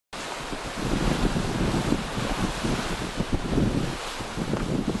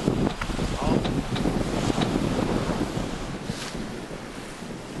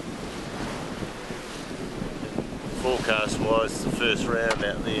forecast wise, the first round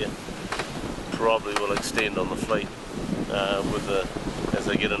out there probably will extend on the fleet as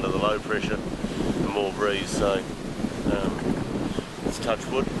they get into the low pressure and more breeze. So let's touch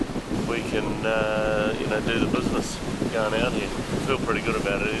wood. We can do the business going out here. Feel pretty good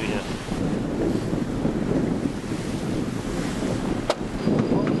about it anyhow.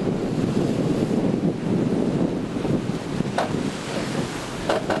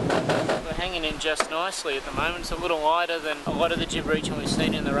 Hanging in just nicely at the moment. It's a little lighter than a lot of the jib reaching we've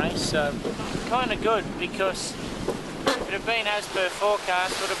seen in the race, so kind of good, because if it had been as per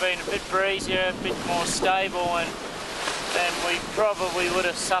forecast, it would have been a bit breezier, a bit more stable, and then we probably would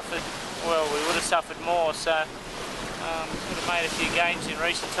have suffered, well, we would have suffered more. So would have made a few gains in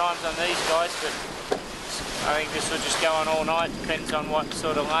recent times on these guys, but I think this will just go on all night. Depends on what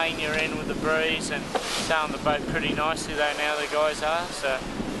sort of lane you're in with the breeze, and sailing the boat pretty nicely though now the guys are, so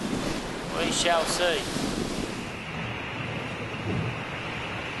we shall see.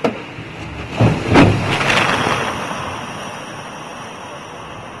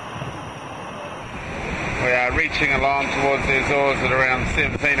 We are reaching along towards the Azores at around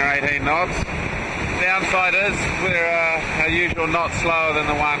 17 or 18 knots. Downside is we're our usual knot slower than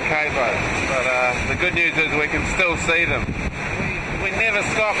the 1K boat, but the good news is we can still see them. We never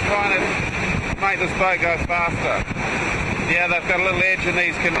stop trying to make this boat go faster. Yeah, they've got a little edge in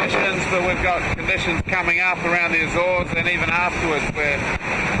these conditions, but we've got conditions coming up around the Azores and even afterwards where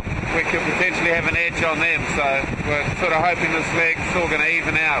we could potentially have an edge on them. So we're sort of hoping this leg's still going to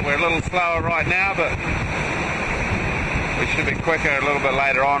even out. We're a little slower right now, but we should be quicker a little bit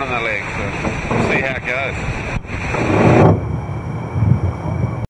later on in the leg. So we'll see how it goes.